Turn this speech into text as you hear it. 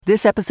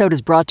This episode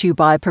is brought to you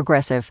by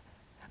Progressive.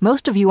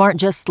 Most of you aren't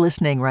just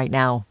listening right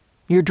now.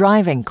 You're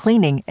driving,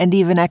 cleaning, and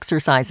even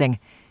exercising.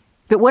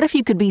 But what if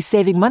you could be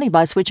saving money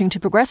by switching to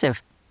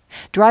Progressive?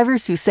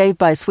 Drivers who save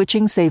by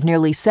switching save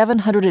nearly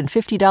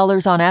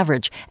 $750 on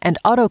average, and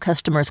auto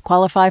customers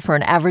qualify for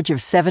an average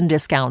of 7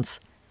 discounts.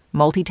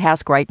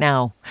 Multitask right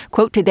now.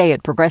 Quote today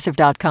at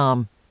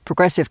Progressive.com.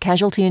 Progressive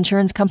Casualty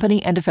Insurance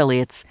Company and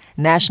Affiliates.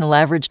 National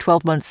average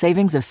 12-month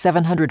savings of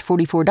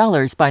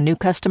 $744 by new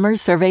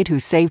customers surveyed who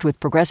saved with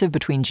Progressive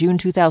between June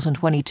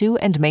 2022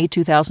 and May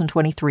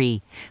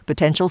 2023.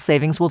 Potential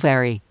savings will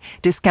vary.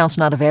 Discounts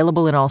not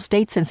available in all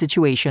states and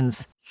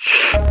situations.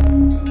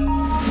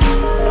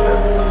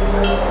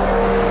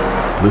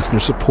 Listener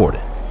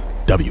supported.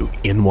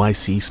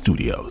 WNYC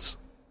Studios.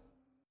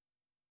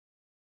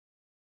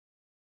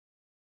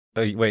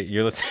 Oh, wait,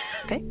 you're listening?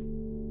 Okay.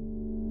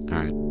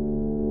 All right.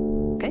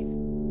 Okay.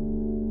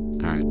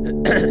 All right.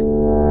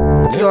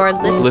 You're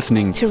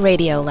Listening to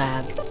Radio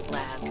Lab.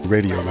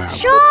 Radio Lab.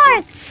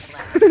 Shorts!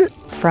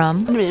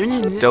 From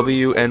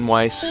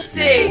WNYC.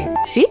 See?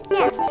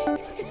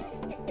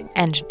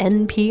 And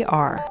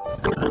NPR.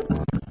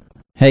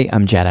 Hey,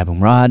 I'm Jad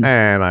Abumrad.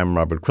 And I'm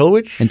Robert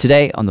Krulwich. And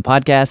today on the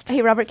podcast,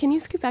 Hey, Robert, can you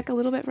scoot back a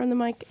little bit from the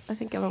mic? I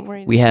think I'm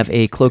worried. we have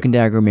a Cloak and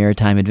Dagger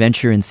maritime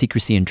adventure in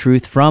secrecy and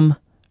truth from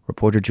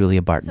reporter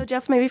Julia Barton. So,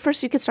 Jeff, maybe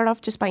first you could start off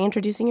just by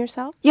introducing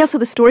yourself. Yeah, so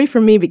the story for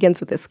me begins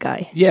with this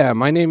guy. Yeah,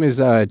 my name is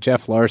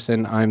Jeff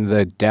Larson. I'm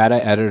the data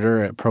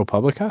editor at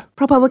ProPublica.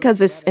 ProPublica is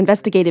this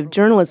investigative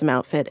journalism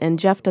outfit, and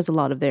Jeff does a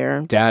lot of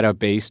their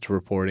Data-based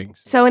reporting.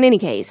 So in any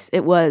case,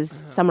 it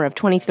was summer of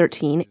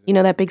 2013. You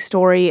know that big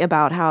story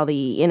about how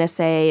the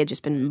NSA had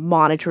just been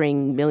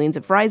monitoring millions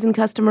of Verizon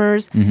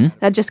customers? Mm-hmm.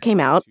 That just came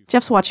out.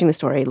 Jeff's watching the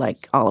story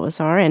like all of us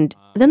are, and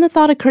then the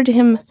thought occurred to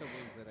him,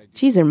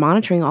 geez, they're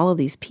monitoring all of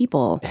these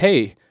people.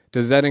 Hey,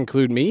 does that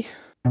include me?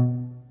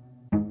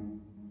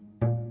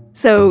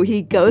 So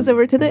he goes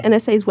over to the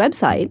NSA's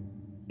website.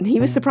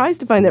 He was surprised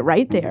to find that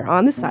right there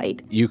on the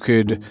site, You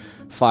could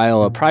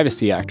file a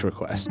Privacy Act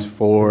request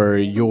for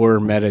your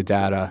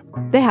metadata.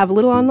 they have a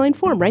little online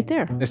form right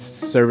there. This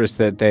is a service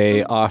that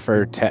they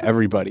offer to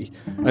everybody.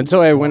 And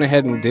so I went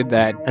ahead and did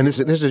that. And this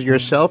is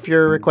yourself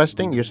you're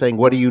requesting? You're saying,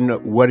 what do you know?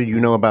 What did you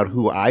know about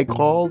who I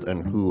called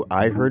and who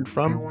I heard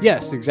from?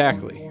 Yes,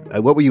 exactly.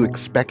 What were you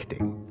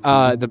expecting?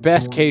 The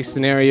best case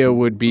scenario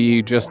would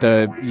be just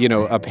a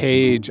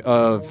page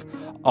of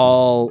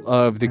all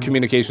of the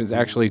communications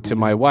actually to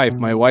my wife.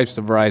 My wife's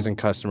a Verizon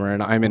customer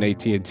and I'm an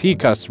AT&T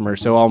customer,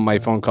 so all my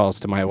phone calls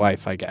to my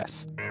wife, I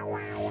guess.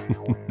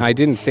 I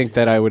didn't think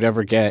that I would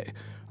ever get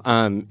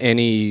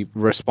any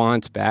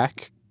response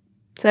back,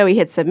 So he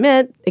hit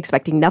submit,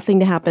 expecting nothing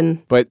to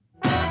happen. but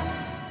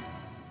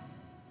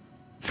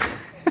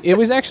it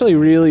was actually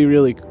really,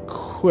 really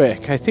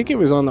quick. I think it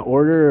was on the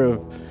order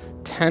of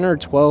 10 or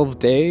 12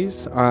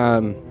 days.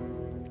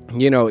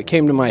 It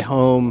came to my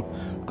home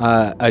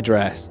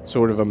address,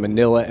 sort of a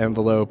manila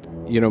envelope.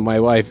 My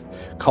wife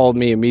called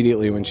me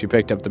immediately when she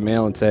picked up the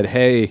mail and said,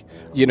 hey,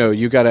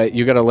 you got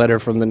a letter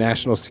from the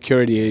National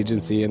Security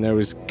Agency, and there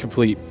was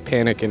complete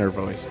panic in her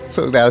voice.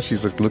 So now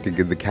she's just looking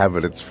in the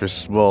cabinets for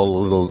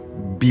small little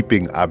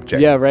beeping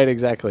objects. Yeah, right,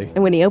 exactly.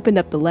 And when he opened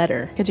up the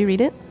letter, could you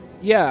read it?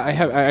 Yeah, I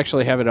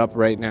actually have it up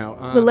right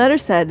now. The letter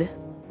said,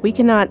 we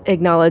cannot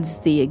acknowledge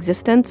the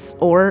existence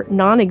or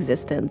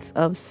non-existence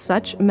of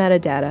such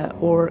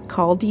metadata or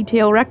call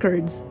detail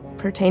records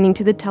pertaining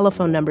to the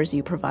telephone numbers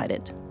you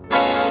provided.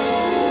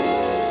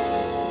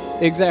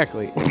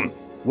 Exactly.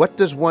 What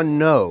does one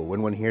know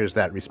when one hears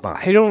that response?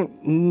 I don't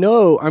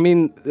know. I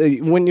mean,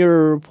 when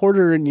you're a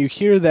reporter and you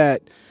hear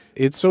that,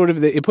 it's sort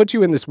of it puts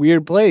you in this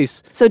weird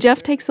place. So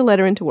Jeff takes the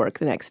letter into work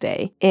the next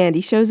day, and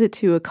he shows it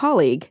to a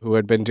colleague. Who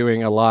had been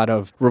doing a lot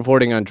of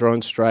reporting on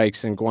drone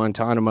strikes in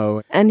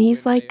Guantanamo. And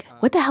he's like,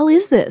 what the hell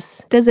is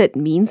this? Does it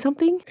mean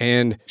something?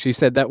 And she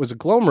said that was a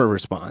Glomar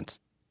response.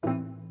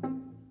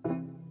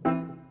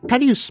 How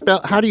do you spell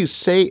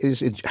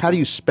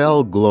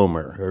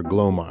Glomar or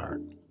Glomar?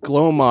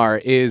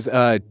 Glomar is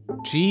Glomar.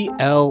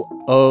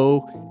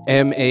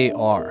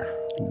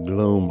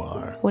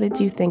 Glomar. What did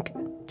you think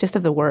just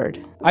of the word?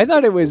 I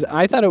thought it was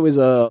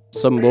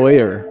some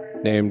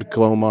lawyer named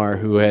Glomar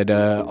who had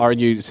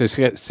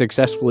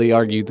successfully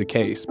argued the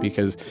case,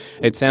 because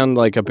it sounded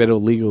like a bit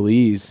of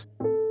legalese.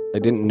 I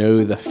didn't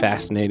know the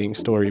fascinating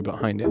story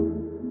behind it.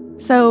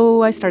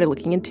 So I started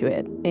looking into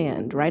it,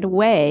 and right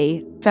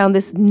away found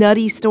this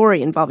nutty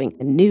story involving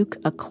a nuke,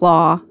 a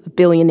claw, a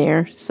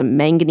billionaire, some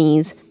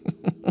manganese,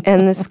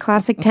 and this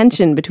classic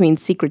tension between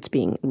secrets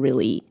being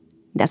really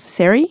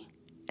necessary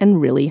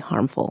and really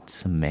harmful.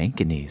 Some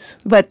manganese.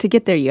 But to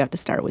get there, you have to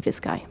start with this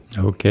guy.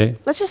 Okay.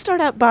 Let's just start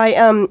out by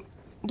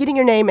getting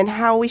your name and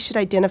how we should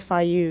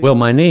identify you. Well,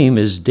 my name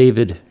is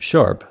David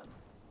Sharp.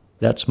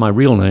 That's my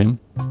real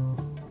name.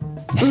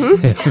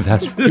 If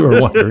that's what you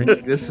were wondering.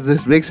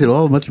 This makes it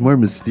all much more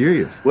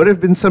mysterious. What have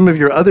been some of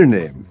your other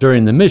names?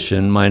 During the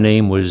mission, my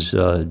name was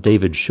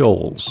David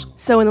Scholes.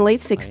 So in the late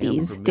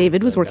 60s,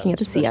 David was working at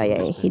the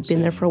CIA. He'd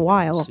been there for a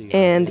while,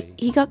 and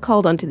he got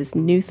called onto this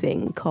new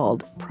thing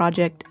called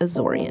Project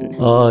Azorian.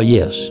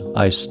 Yes.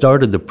 I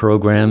started the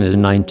program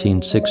in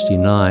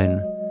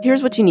 1969.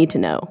 Here's what you need to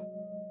know.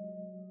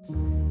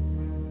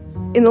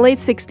 In the late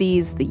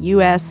 60s, the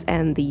U.S.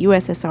 and the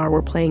USSR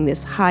were playing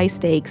this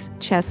high-stakes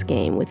chess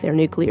game with their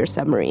nuclear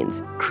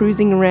submarines,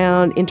 cruising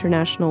around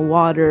international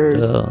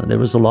waters. There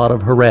was a lot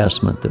of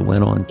harassment that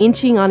went on.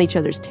 Inching on each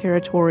other's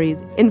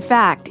territories. In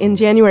fact, in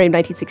January of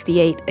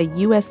 1968, a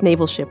U.S.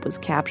 naval ship was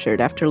captured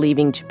after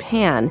leaving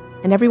Japan,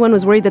 and everyone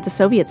was worried that the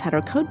Soviets had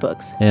our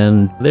codebooks.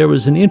 And there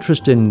was an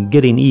interest in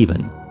getting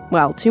even.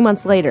 Well, 2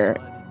 months later,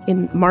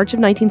 in March of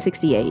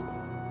 1968,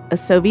 a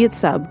Soviet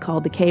sub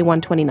called the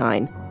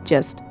K-129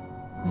 just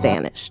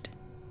vanished.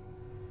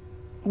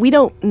 We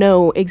don't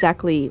know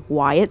exactly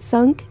why it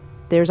sunk.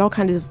 There's all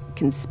kinds of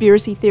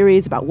conspiracy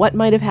theories about what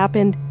might have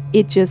happened.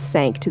 It just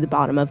sank to the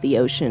bottom of the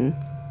ocean.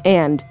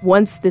 And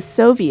once the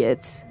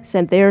Soviets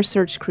sent their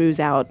search crews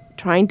out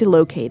trying to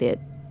locate it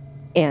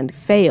and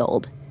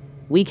failed,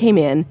 we came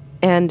in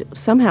and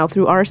somehow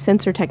through our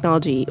sensor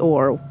technology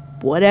or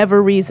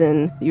whatever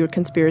reason your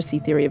conspiracy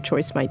theory of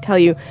choice might tell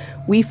you,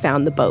 we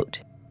found the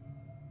boat.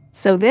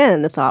 So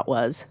then the thought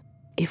was,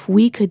 if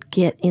we could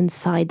get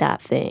inside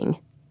that thing,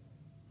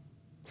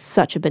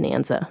 such a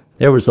bonanza.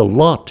 There was a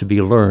lot to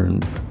be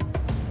learned,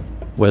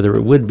 whether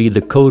it would be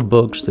the code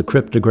books, the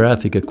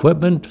cryptographic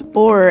equipment,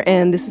 or,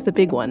 and this is the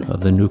big one,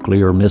 of the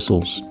nuclear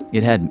missiles.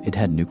 It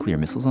had nuclear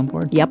missiles on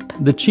board? Yep.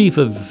 The chief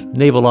of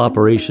naval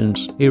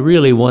operations, he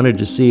really wanted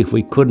to see if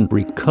we couldn't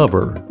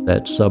recover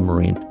that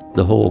submarine,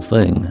 the whole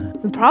thing.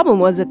 The problem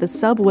was that the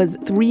sub was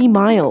 3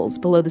 miles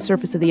below the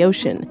surface of the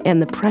ocean,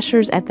 and the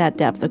pressures at that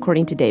depth,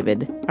 according to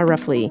David, are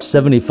roughly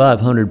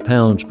 7,500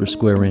 pounds per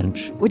square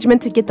inch. Which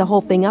meant to get the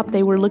whole thing up,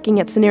 they were looking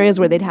at scenarios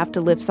where they'd have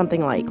to lift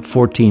something like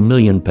 14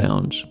 million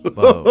pounds.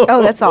 Whoa.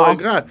 Oh, that's all. Oh,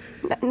 my God.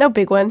 No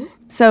big one.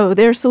 So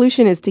their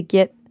solution is to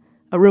get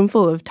a room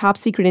full of top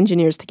secret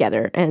engineers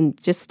together and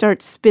just start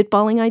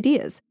spitballing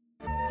ideas.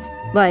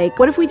 Like,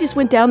 what if we just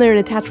went down there and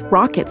attached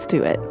rockets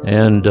to it?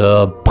 And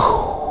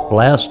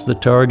blast the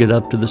target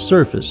up to the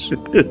surface.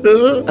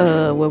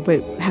 Well,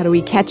 but how do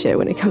we catch it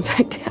when it comes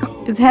back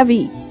down? It's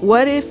heavy.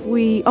 What if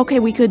we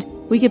could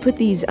put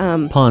these,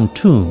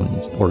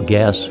 pontoons or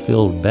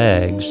gas-filled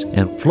bags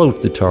and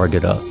float the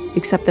target up.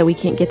 Except that we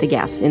can't get the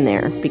gas in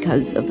there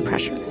because of the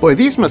pressure. Boy,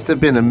 these must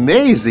have been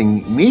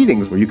amazing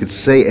meetings where you could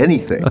say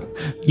anything.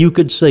 You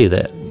could say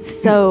that.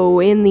 So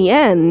in the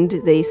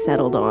end, they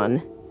settled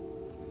on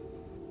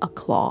a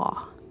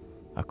claw.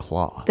 A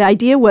claw. The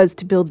idea was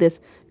to build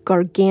this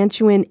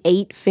gargantuan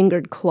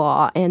 8-fingered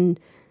claw and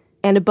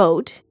a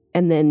boat,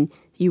 and then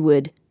you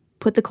would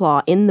put the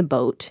claw in the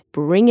boat,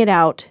 bring it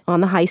out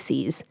on the high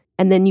seas,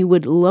 and then you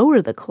would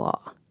lower the claw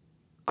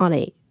on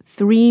a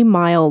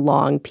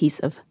 3-mile-long piece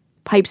of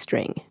pipe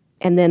string.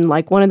 And then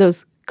like one of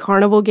those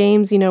carnival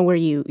games, where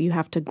you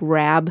have to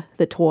grab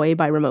the toy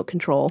by remote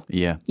control.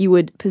 Yeah. You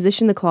would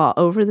position the claw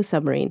over the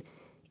submarine,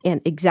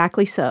 and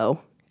exactly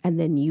so, and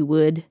then you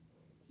would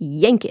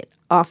yank it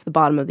off the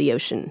bottom of the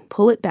ocean,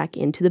 pull it back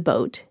into the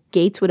boat.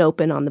 Gates would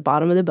open on the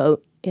bottom of the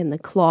boat, and the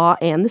claw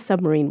and the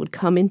submarine would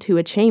come into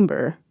a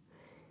chamber,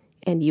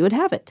 and you would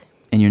have it.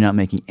 And you're not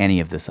making any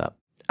of this up?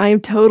 I am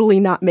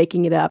totally not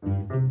making it up.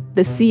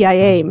 The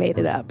CIA made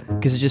it up.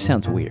 Because it just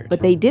sounds weird.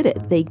 But they did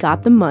it. They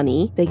got the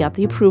money, they got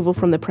the approval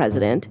from the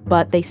president,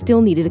 but they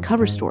still needed a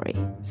cover story.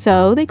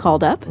 So they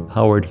called up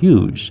Howard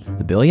Hughes.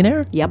 The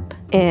billionaire? Yep.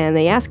 And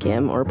they asked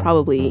him, or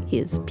probably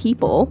his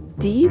people,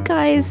 do you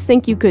guys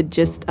think you could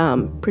just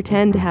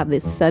pretend to have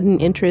this sudden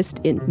interest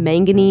in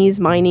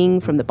manganese mining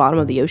from the bottom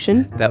of the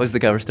ocean? That was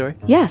the cover story?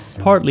 Yes.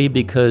 Partly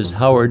because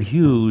Howard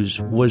Hughes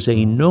was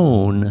a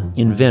known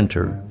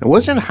inventor. And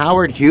wasn't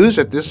Howard Hughes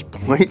at this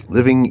point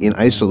living in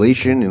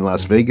isolation in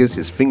Las Vegas,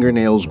 his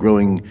fingernails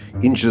growing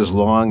inches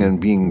long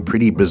and being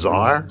pretty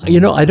bizarre?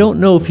 I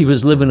don't know if he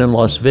was living in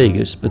Las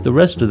Vegas, but the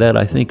rest of that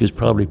I think is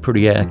probably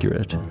pretty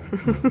accurate.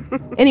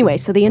 Anyway,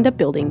 so they end up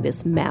building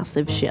this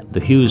massive ship.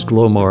 The Hughes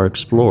Glomar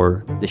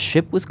Explorer. The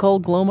ship was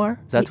called Glomar?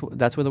 That's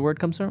where the word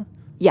comes from?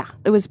 Yeah,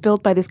 it was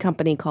built by this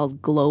company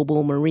called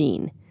Global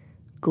Marine.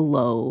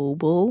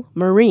 Global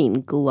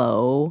Marine.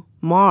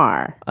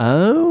 Glomar.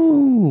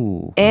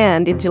 Oh.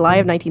 And in July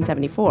of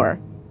 1974,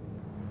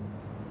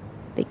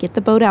 they get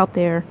the boat out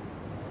there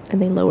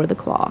and they lower the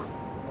claw.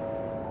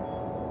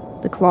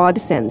 The claw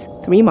descends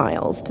 3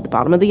 miles to the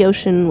bottom of the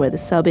ocean where the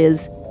sub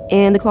is,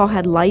 and the claw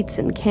had lights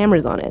and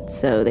cameras on it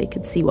so they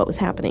could see what was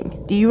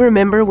happening. Do you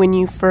remember when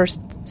you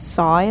first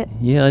saw it?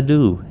 Yeah, I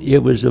do.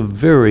 It was a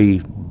very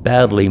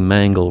badly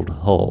mangled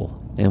hull,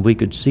 and we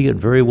could see it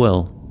very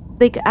well.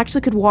 They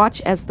actually could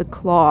watch as the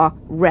claw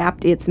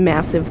wrapped its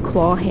massive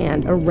claw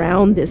hand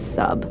around this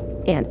sub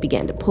and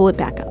began to pull it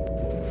back up.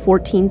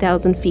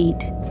 14,000 feet,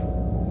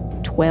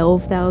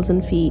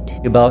 12,000 feet.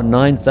 About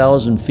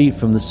 9,000 feet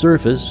from the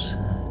surface,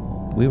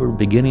 we were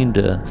beginning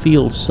to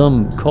feel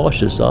some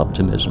cautious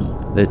optimism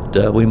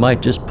that we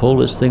might just pull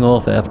this thing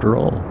off after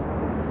all.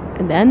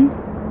 And then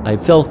I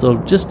felt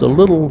just a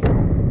little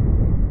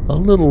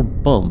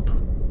bump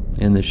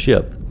in the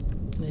ship,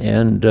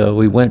 and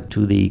we went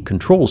to the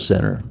control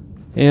center,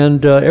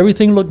 and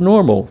everything looked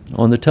normal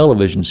on the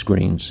television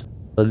screens.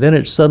 But then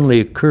it suddenly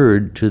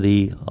occurred to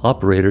the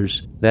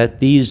operators that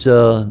these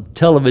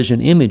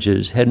television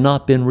images had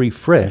not been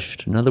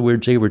refreshed. In other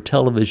words, they were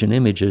television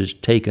images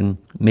taken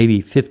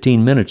maybe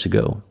 15 minutes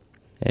ago.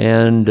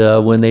 And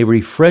when they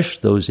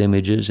refreshed those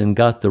images and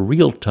got the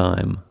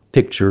real-time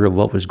picture of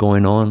what was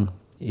going on,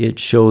 it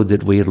showed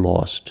that we had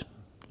lost.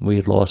 We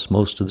had lost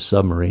most of the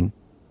submarine.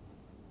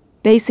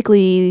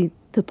 basically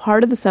the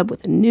part of the sub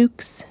with the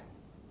nukes,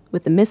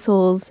 with the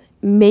missiles,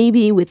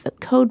 maybe with the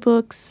code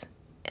books,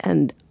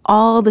 and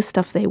all the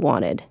stuff they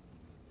wanted.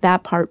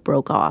 That part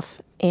broke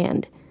off,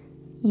 and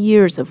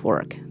years of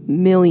work,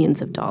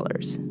 millions of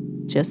dollars,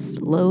 just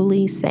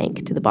slowly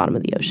sank to the bottom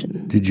of the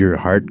ocean. Did your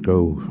heart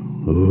go,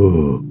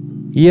 oh?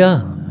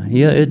 Yeah,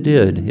 it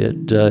did.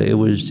 It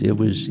was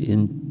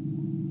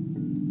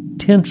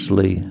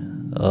intensely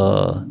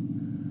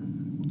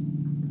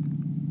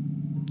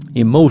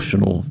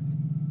emotional.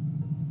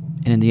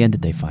 And in the end,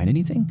 did they find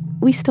anything?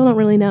 We still don't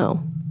really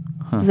know.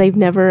 They've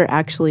never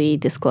actually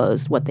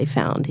disclosed what they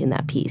found in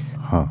that piece.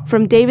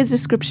 From David's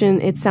description,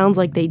 it sounds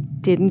like they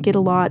didn't get a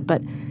lot,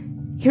 but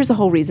here's the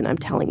whole reason I'm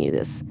telling you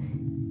this.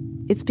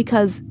 It's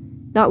because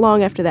not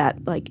long after that,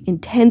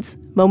 intense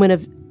moment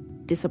of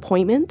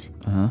disappointment,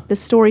 the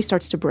story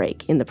starts to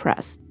break in the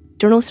press.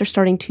 Journalists are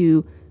starting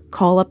to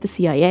call up the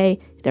CIA.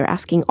 They're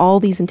asking all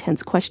these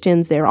intense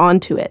questions. They're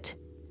onto it.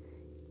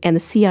 And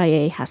the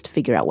CIA has to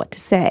figure out what to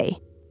say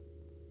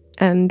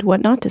and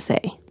what not to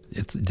say.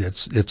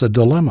 It's a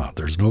dilemma.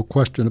 There's no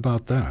question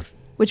about that.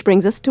 Which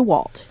brings us to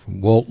Walt.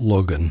 Walt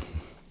Logan.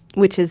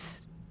 Which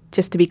is,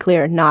 just to be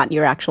clear, not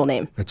your actual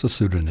name. It's a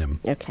pseudonym.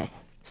 Okay.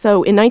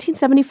 So in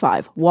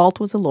 1975, Walt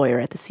was a lawyer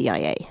at the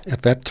CIA.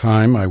 At that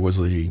time, I was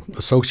the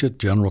Associate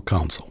General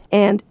Counsel.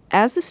 And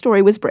as the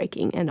story was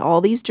breaking and all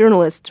these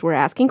journalists were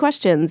asking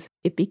questions,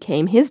 it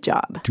became his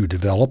job to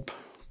develop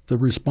the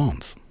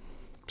response.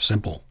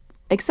 Simple.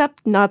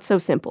 Except not so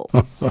simple.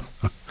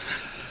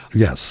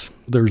 Yes,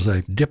 there's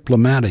a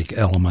diplomatic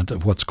element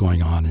of what's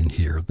going on in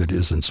here that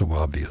isn't so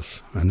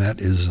obvious, and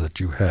that is that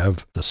you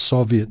have the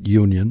Soviet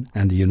Union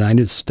and the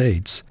United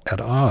States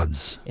at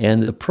odds.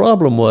 And the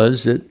problem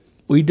was that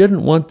we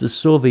didn't want the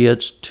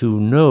Soviets to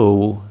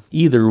know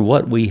either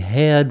what we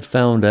had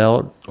found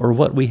out or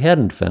what we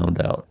hadn't found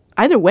out.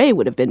 Either way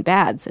would have been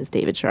bad, says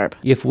David Sharp.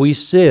 If we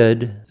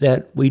said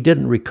that we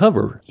didn't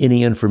recover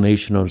any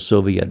information on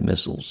Soviet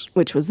missiles,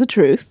 which was the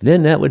truth,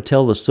 then that would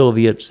tell the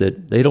Soviets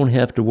that they don't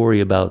have to worry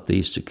about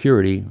the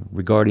security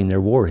regarding their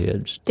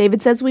warheads.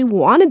 David says we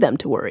wanted them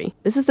to worry.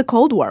 This is the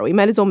Cold War. We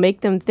might as well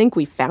make them think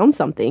we found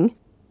something.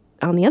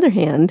 On the other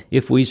hand,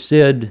 if we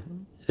said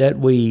that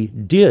we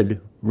did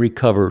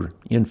recover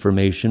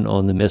information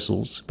on the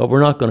missiles, but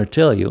we're not going to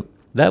tell you,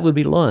 that would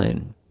be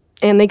lying.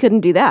 And they couldn't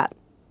do that.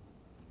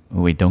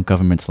 Wait, don't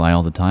governments lie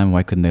all the time?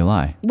 Why couldn't they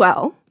lie?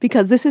 Well,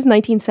 because this is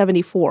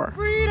 1974.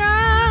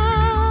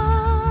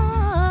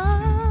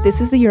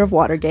 This is the year of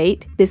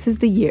Watergate. This is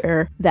the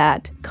year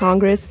that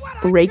Congress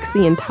rakes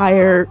the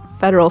entire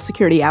federal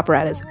security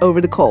apparatus over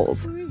the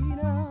coals.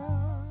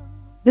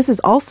 This is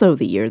also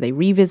the year they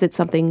revisit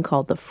something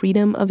called the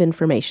Freedom of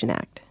Information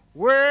Act.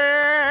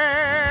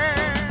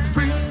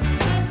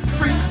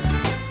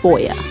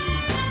 FOIA.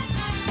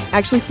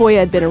 Actually, FOIA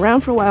had been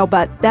around for a while,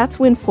 but that's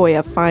when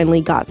FOIA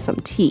finally got some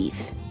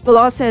teeth. The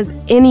law says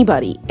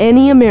anybody,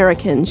 any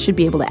American, should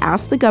be able to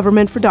ask the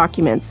government for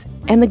documents,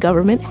 and the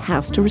government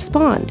has to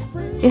respond.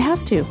 It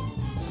has to.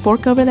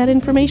 Fork over that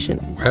information.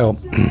 Well,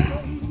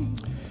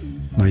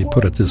 now you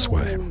put it this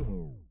way.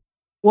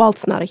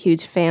 Walt's not a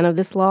huge fan of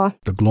this law.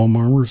 The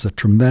Glomar is a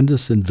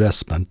tremendous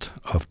investment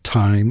of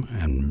time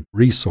and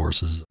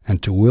resources,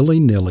 and to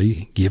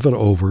willy-nilly give it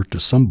over to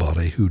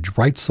somebody who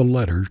writes a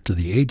letter to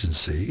the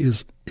agency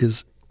is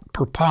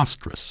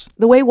preposterous.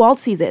 The way Walt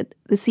sees it,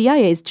 the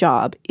CIA's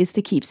job is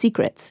to keep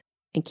secrets,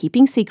 and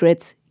keeping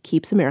secrets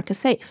keeps America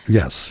safe.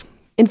 Yes.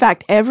 In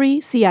fact, every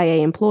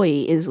CIA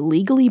employee is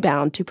legally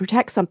bound to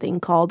protect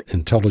something called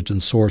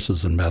intelligence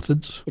sources and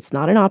methods. It's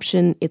not an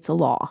option, it's a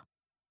law.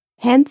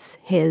 Hence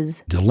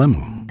his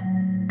dilemma.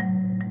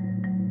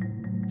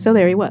 So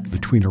there he was.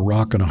 Between a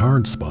rock and a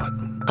hard spot.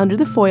 Under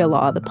the FOIA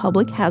law, the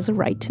public has a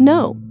right to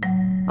know.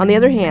 On the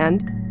other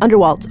hand, under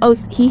Walt's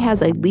oath, he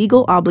has a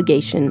legal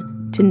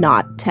obligation to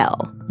not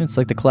tell. It's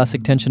like the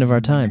classic tension of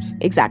our times.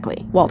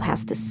 Exactly. Walt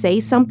has to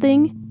say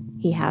something.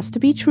 He has to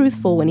be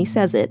truthful when he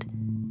says it,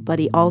 but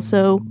he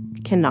also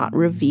cannot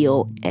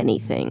reveal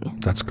anything.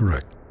 That's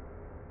correct.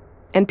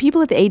 And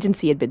people at the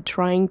agency had been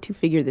trying to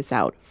figure this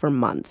out for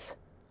months,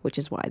 which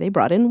is why they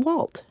brought in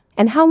Walt.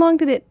 And how long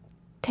did it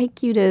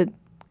take you to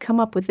come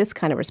up with this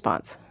kind of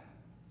response?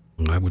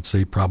 I would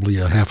say probably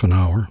a half an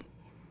hour.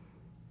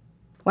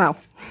 Wow.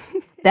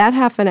 That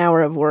half an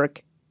hour of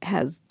work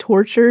has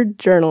tortured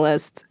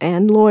journalists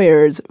and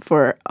lawyers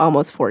for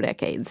almost 4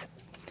 decades.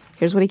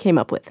 Here's what he came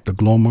up with. The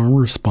Glomar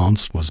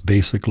response was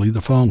basically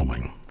the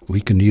following.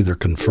 We can neither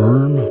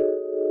confirm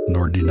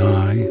nor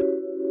deny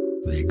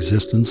the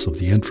existence of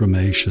the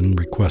information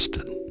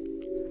requested.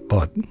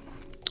 But,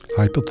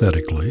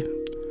 hypothetically,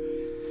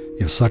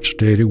 if such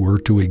data were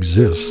to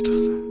exist,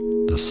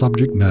 the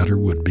subject matter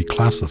would be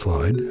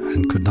classified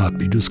and could not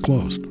be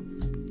disclosed.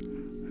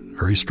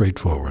 Very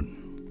straightforward.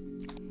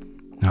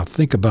 Now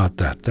think about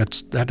that.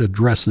 That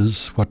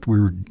addresses what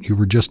you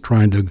were just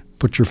trying to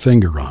put your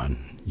finger on.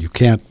 You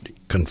can't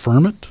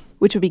confirm it.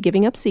 Which would be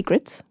giving up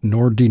secrets.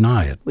 Nor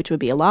deny it. Which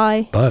would be a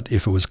lie. But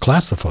if it was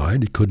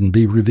classified, it couldn't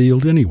be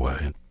revealed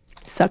anyway.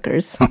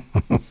 Suckers.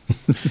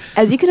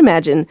 As you can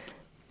imagine,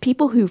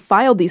 people who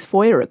filed these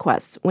FOIA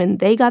requests, when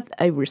they got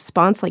a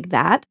response like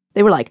that,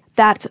 they were like,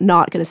 that's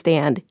not going to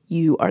stand.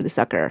 You are the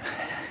sucker.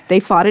 They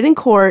fought it in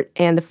court,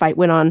 and the fight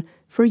went on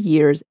for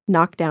years,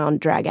 knock down,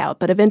 drag out.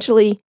 But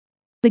eventually,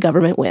 the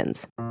government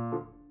wins.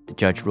 The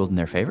judge ruled in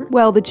their favor?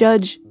 Well, the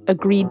judge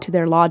agreed to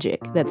their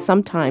logic that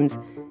sometimes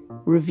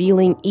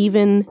revealing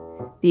even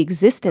the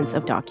existence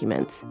of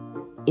documents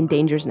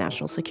endangers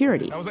national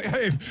security. I was like,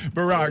 hey,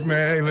 Barack,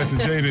 man, hey, listen,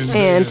 Jaden.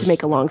 And to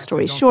make a long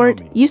story short,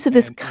 use of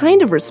this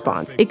kind of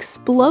response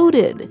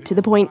exploded to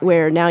the point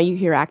where now you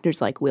hear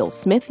actors like Will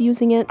Smith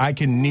using it. I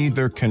can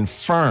neither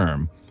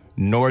confirm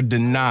nor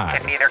deny.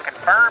 Can neither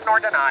confirm nor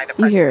deny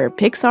the You hear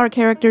Pixar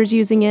characters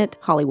using it,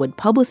 Hollywood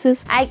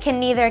publicists. I can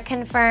neither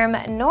confirm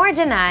nor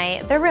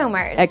deny the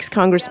rumors.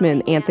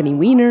 Ex-Congressman Anthony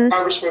Weiner.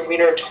 Congressman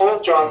Weiner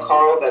told John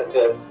Carl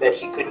that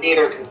he could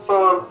neither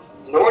confirm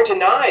nor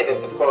deny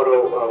that the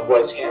photo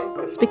was him.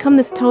 It's become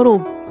this total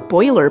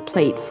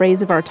boilerplate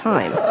phrase of our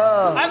time.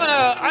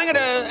 I'm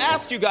gonna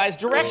ask you guys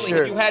directly.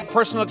 Have you had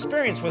personal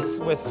experience with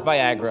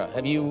Viagra?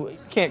 Have you?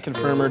 Can't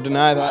confirm or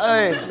deny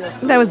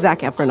that. That was Zac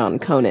Efron on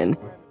Conan.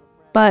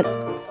 But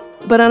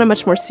on a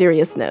much more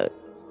serious note,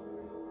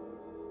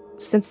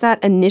 since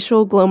that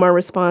initial Glomar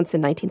response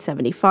in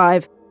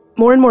 1975,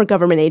 more and more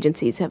government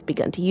agencies have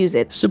begun to use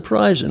it.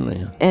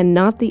 Surprisingly. And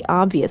not the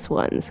obvious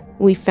ones.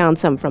 We found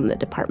some from the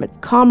Department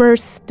of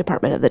Commerce,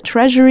 Department of the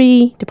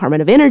Treasury,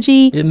 Department of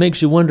Energy. It makes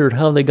you wonder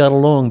how they got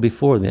along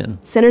before then.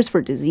 Centers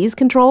for Disease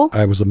Control.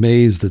 I was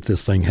amazed that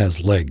this thing has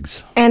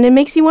legs. And it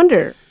makes you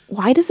wonder,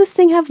 why does this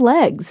thing have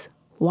legs?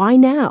 Why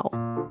now?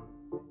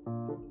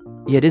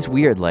 Yeah, it is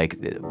weird. Like,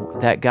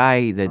 that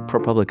guy, the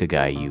ProPublica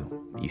guy you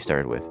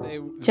started with.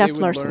 Jeff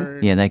Larson.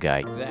 Yeah, that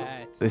guy.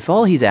 If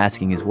all he's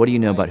asking is, what do you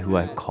know about who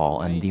I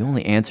call? And the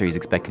only answer he's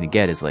expecting to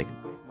get is like,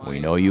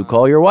 we know you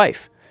call your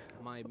wife.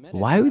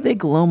 Why would they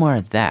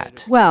Glomar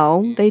that?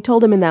 Well, they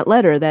told him in that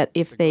letter that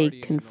if they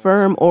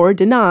confirm or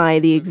deny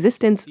the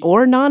existence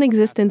or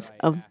non-existence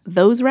of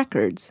those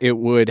records, it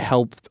would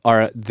help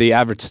the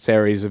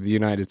adversaries of the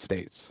United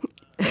States.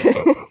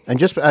 And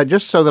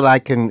just so that I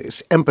can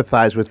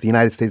empathize with the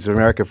United States of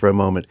America for a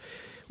moment,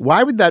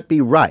 why would that be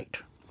right?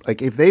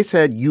 Like if they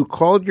said you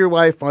called your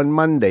wife on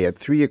Monday at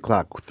 3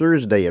 o'clock,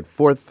 Thursday at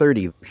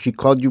 4:30, she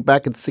called you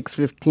back at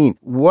 6:15,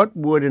 what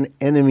would an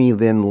enemy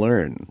then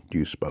learn, do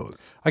you suppose?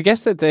 I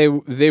guess that they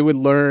would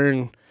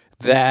learn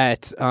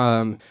that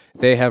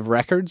they have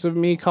records of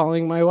me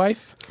calling my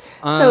wife.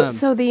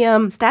 So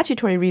the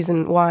statutory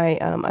reason why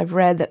I've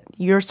read that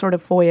your sort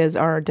of FOIAs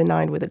are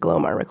denied with a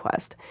Glomar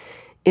request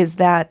is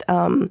that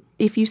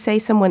if you say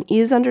someone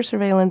is under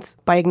surveillance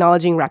by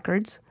acknowledging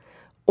records,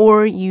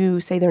 or you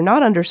say they're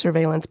not under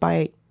surveillance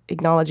by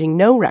acknowledging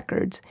no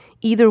records,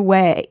 either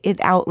way, it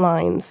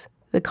outlines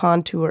the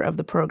contour of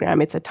the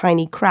program. It's a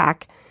tiny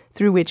crack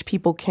through which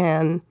people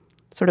can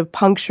sort of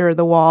puncture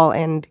the wall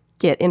and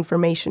get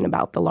information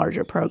about the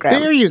larger program.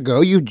 There you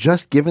go. You've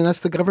just given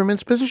us the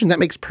government's position. That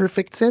makes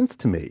perfect sense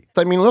to me.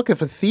 I mean, look,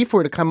 if a thief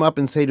were to come up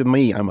and say to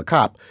me, I'm a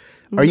cop,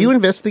 are you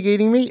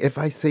investigating me? If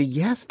I say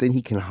yes, then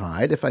he can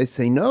hide. If I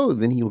say no,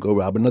 then he will go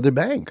rob another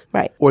bank.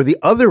 Right. Or the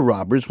other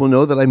robbers will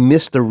know that I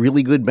missed a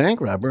really good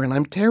bank robber and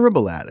I'm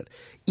terrible at it.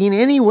 In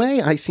any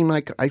way, I seem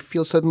like I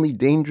feel suddenly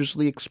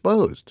dangerously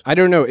exposed. I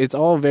don't know. It's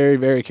all very,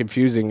 very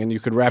confusing, and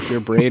you could wrap your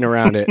brain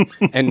around it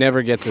and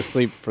never get to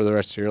sleep for the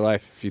rest of your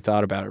life if you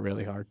thought about it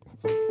really hard.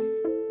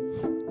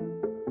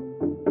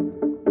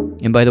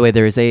 And by the way,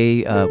 there is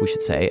we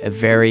should say, a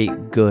very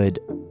good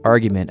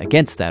argument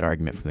against that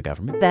argument from the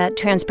government. That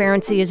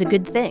transparency is a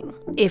good thing.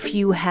 If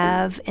you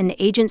have an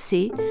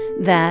agency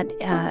that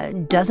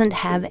doesn't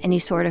have any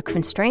sort of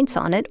constraints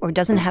on it or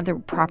doesn't have the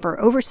proper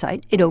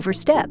oversight, it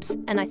oversteps.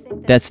 And I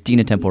think that's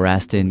Dina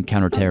Temple-Raston,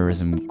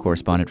 counterterrorism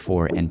correspondent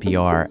for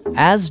NPR.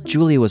 As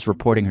Julia was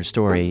reporting her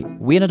story,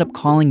 we ended up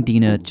calling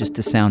Dina just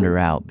to sound her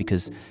out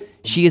because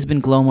she has been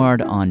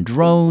Glomar'd on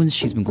drones.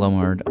 She's been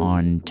Glomar'd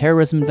on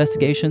terrorism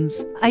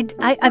investigations.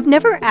 I've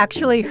never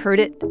actually heard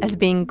it as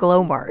being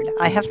Glomar'd,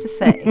 I have to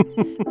say.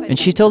 And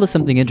she told us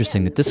something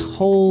interesting, that this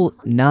whole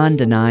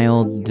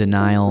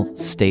denial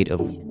state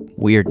of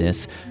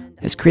weirdness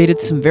has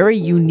created some very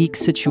unique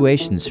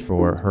situations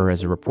for her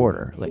as a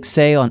reporter. Like,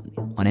 say, on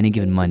any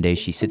given Monday,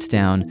 she sits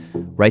down,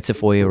 writes a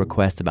FOIA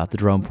request about the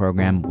drone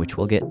program, which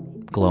will get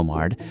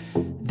Glomar'd.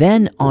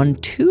 Then on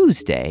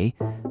Tuesday,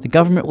 the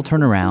government will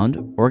turn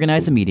around,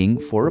 organize a meeting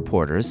for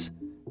reporters,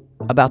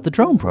 about the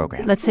drone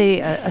program. Let's say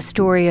a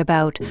story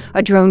about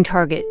a drone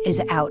target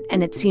is out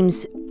and it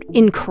seems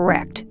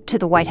incorrect to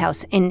the White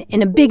House in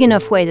a big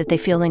enough way that they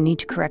feel they need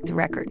to correct the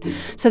record.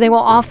 So they will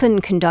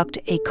often conduct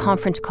a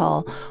conference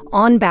call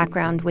on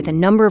background with a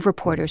number of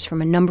reporters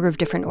from a number of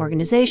different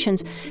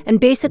organizations and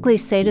basically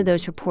say to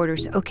those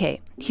reporters,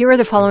 okay, here are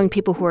the following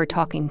people who are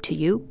talking to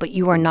you, but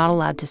you are not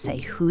allowed to say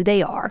who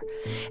they are,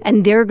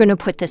 and they're going to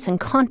put this in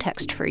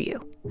context for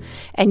you.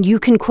 And you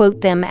can quote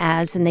them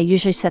as, and they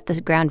usually set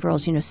the ground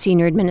rules,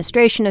 senior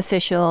administration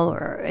official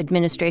or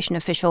administration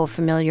official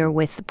familiar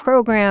with the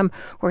program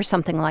or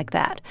something like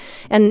that.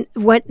 And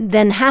what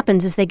then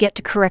happens is they get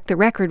to correct the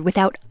record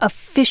without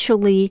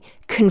officially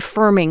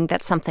confirming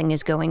that something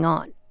is going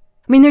on.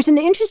 I mean, there's an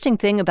interesting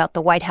thing about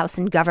the White House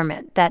and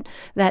government that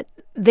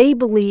they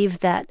believe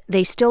that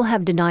they still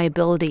have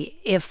deniability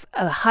if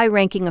a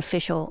high-ranking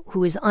official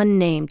who is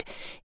unnamed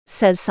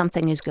says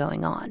something is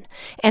going on.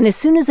 And as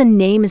soon as a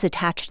name is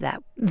attached to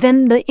that,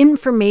 then the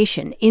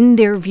information, in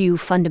their view,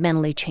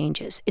 fundamentally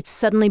changes. It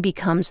suddenly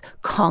becomes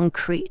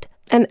concrete.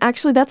 And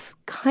actually, that's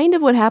kind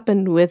of what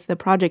happened with the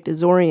Project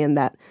Azorian,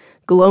 that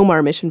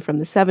Glomar mission from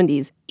the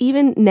 70s.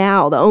 Even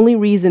now, the only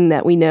reason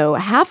that we know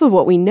half of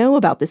what we know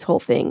about this whole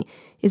thing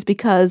is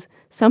because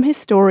some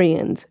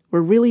historians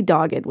were really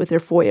dogged with their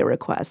FOIA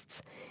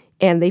requests.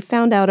 And they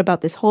found out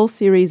about this whole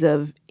series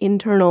of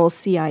internal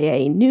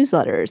CIA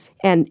newsletters.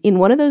 And in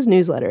one of those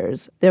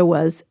newsletters, there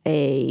was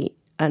an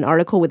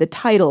article with a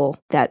title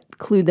that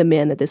clued them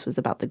in that this was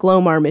about the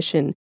Glomar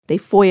mission. They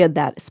FOIA'd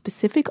that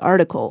specific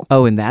article.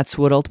 Oh, and that's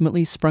what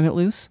ultimately sprung it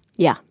loose?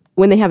 Yeah.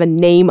 When they have a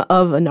name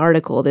of an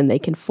article, then they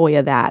can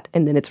FOIA that.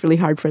 And then it's really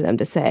hard for them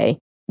to say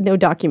no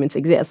documents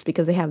exist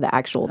because they have the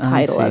actual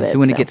title of it. So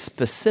when it gets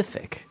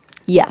specific.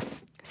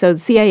 Yes. So the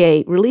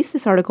CIA released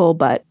this article,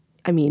 but,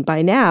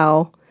 by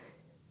now,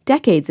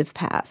 decades have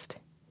passed.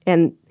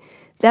 And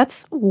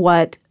that's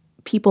what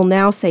people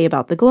now say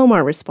about the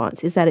Glomar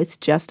response, is that it's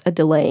just a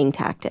delaying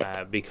tactic.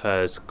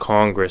 Because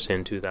Congress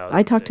in 2000.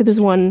 I talked to this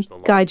one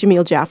guy,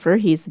 Jamil Jaffer.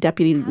 He's the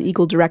deputy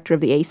legal director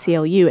of the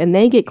ACLU, and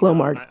they get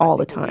Glomar all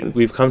the time.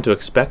 We've come to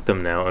expect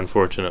them now,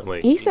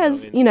 unfortunately. He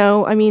says,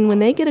 when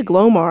they get a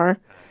Glomar,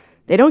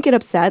 they don't get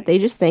upset. They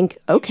just think,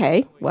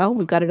 okay, well,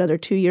 we've got another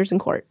 2 years in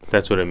court.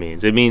 That's what it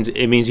means. It means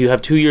you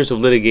have 2 years of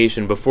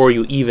litigation before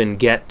you even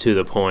get to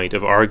the point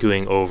of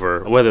arguing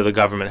over whether the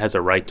government has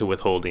a right to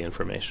withhold the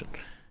information.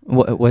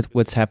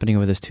 What's happening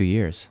over those 2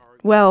 years?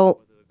 Well,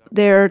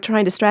 they're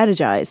trying to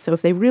strategize. So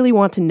if they really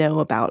want to know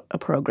about a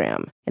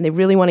program and they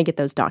really want to get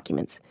those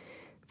documents,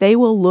 they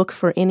will look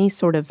for any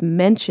sort of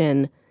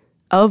mention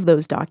of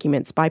those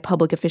documents by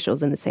public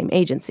officials in the same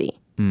agency.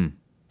 Mm.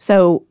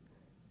 So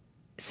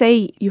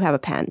say you have a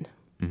pen,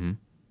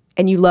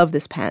 and you love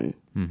this pen,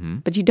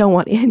 but you don't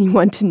want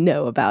anyone to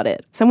know about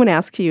it. Someone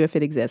asks you if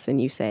it exists,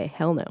 and you say,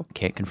 hell no.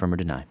 Can't confirm or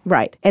deny.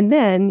 Right. And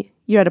then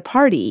you're at a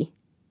party,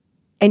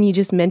 and you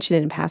just mention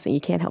it in passing. You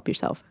can't help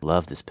yourself.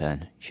 Love this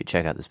pen. You should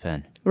check out this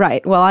pen.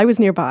 Right. Well, I was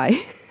nearby.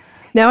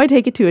 Now I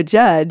take it to a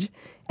judge,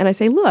 and I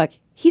say, look,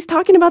 he's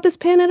talking about this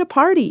pen at a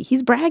party.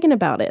 He's bragging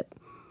about it.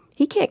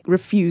 He can't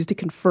refuse to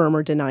confirm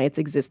or deny its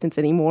existence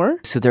anymore.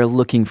 So they're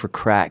looking for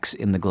cracks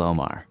in the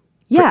Glomar.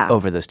 Yeah.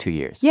 Over those 2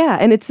 years. Yeah,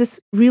 and it's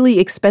this really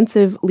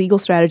expensive legal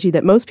strategy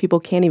that most people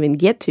can't even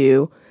get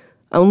to.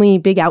 Only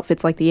big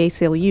outfits like the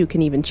ACLU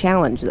can even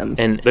challenge them.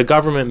 And the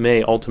government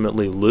may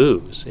ultimately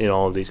lose in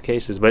all of these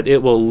cases, but it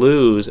will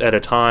lose at a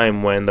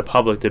time when the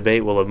public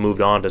debate will have moved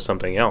on to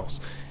something else.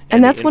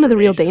 And that's one of the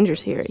real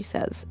dangers here, he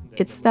says.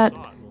 It's that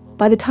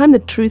by the time the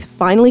truth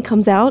finally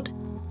comes out,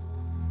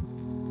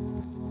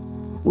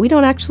 we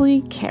don't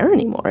actually care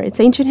anymore.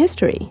 It's ancient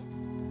history.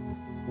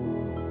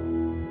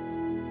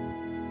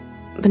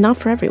 But not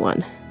for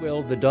everyone.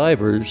 Well, the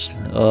divers,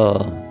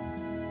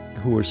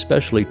 who were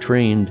specially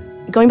trained.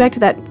 Going back to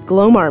that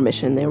Glomar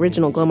mission, the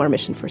original Glomar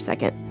mission for a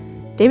second,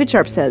 David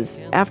Sharp says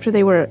after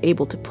they were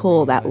able to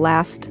pull that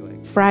last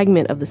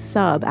fragment of the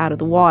sub out of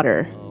the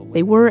water,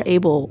 they were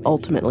able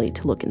ultimately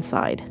to look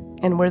inside.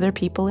 And were there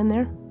people in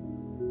there?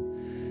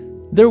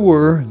 There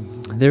were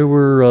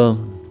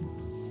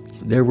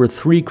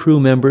 3 crew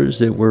members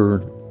that were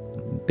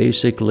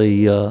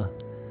basically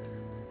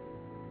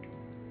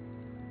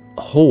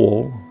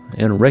whole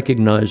and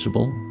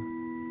recognizable,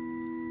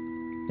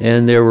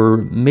 and there were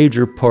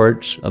major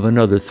parts of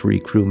another 3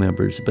 crew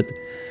members, but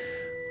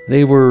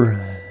they were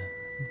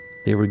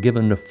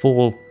given the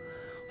full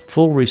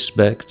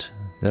respect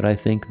that I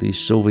think the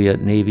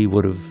Soviet Navy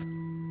would have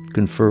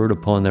conferred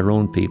upon their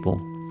own people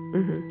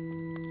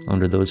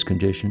under those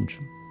conditions.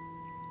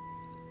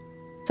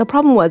 So the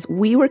problem was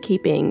we were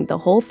keeping the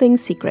whole thing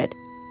secret,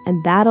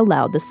 and that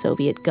allowed the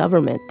Soviet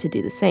government to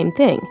do the same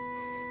thing.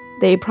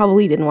 They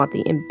probably didn't want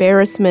the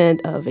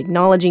embarrassment of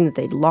acknowledging that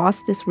they'd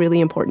lost this really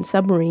important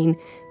submarine.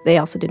 They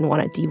also didn't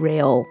want to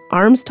derail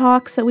arms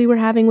talks that we were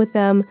having with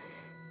them.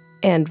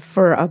 And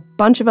for a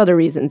bunch of other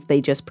reasons,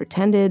 they just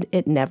pretended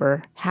it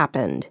never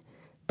happened.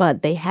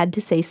 But they had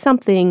to say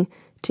something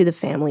to the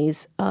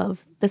families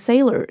of the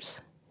sailors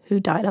who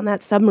died on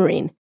that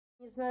submarine.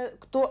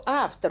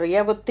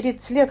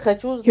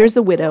 Here's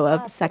the widow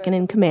of the second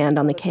in command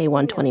on the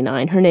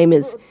K-129. Her name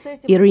is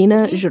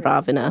Irina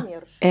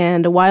Zhuravina,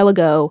 and a while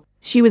ago,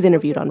 she was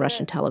interviewed on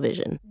Russian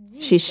television.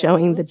 She's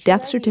showing the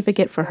death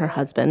certificate for her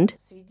husband,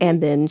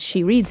 and then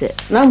she reads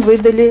it. Нам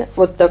выдали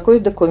вот такой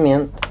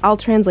документ. I'll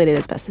translate it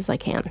as best as I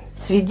can.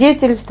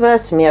 Свидетельство о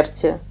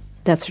смерти.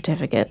 Death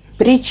certificate.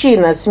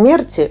 Причина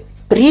смерти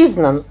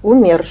признан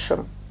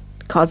умершим.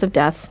 Cause of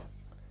death,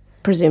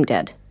 presumed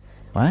dead.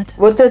 What?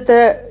 Вот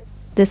это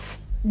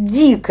This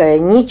дикое,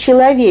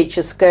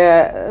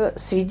 нечеловеческое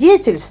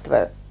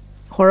свидетельство.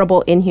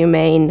 Horrible,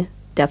 inhumane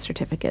death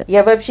certificate.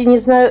 Я вообще не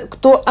знаю,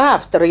 кто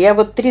автор. Я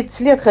вот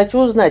 30 лет хочу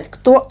узнать,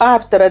 кто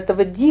автор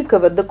этого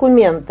дикого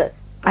документа.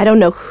 I don't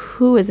know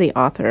who is the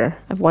author.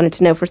 I've wanted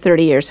to know for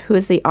 30 years who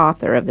is the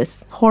author of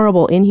this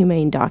horrible,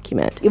 inhumane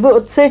document. И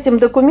вот с этим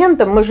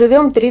документом мы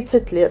живем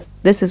 30 лет.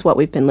 This is what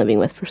we've been living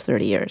with for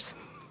 30 years.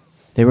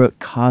 They wrote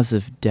cause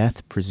of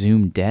death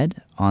presumed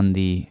dead on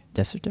the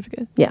death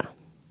certificate? Yeah.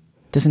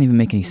 Doesn't even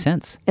make any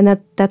sense. And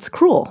that's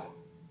cruel.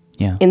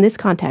 Yeah. In this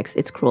context,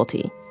 it's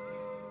cruelty.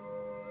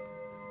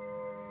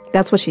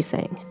 That's what she's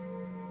saying.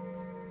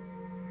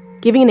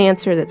 Giving an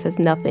answer that says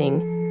nothing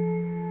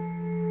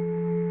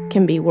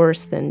can be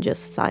worse than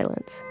just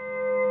silence.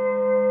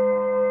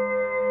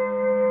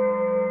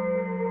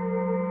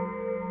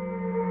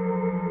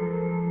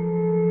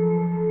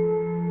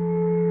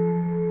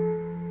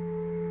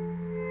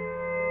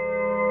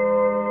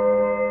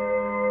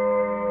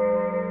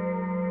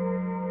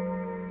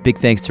 Big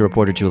thanks to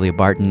reporter Julia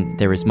Barton.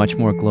 There is much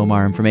more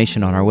Glomar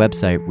information on our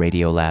website,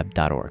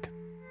 radiolab.org.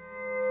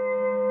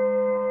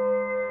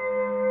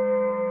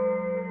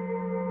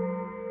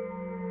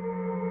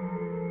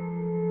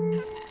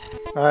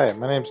 Hi,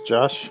 my name's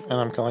Josh, and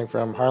I'm calling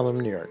from Harlem,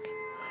 New York.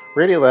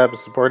 Radiolab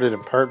is supported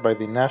in part by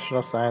the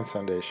National Science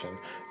Foundation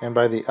and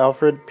by the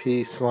Alfred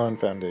P. Sloan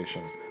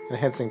Foundation,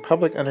 enhancing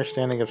public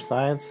understanding of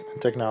science and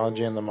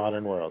technology in the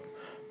modern world.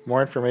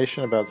 More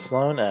information about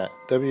Sloan at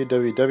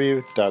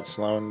www.sloan.org.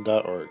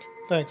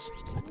 Thanks.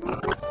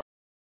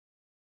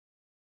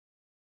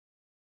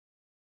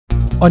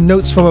 On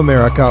Notes from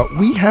America,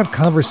 we have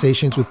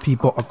conversations with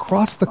people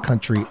across the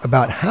country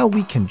about how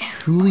we can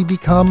truly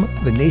become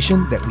the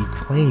nation that we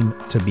claim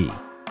to be.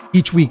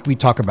 Each week, we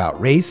talk about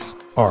race,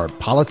 or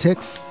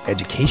politics,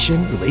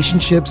 education,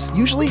 relationships,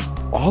 usually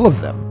all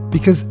of them,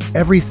 because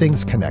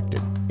everything's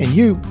connected. And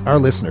you, our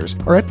listeners,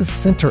 are at the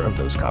center of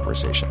those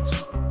conversations.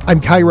 I'm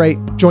Kai Wright.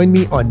 Join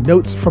me on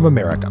Notes from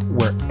America,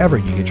 wherever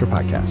you get your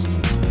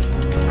podcasts.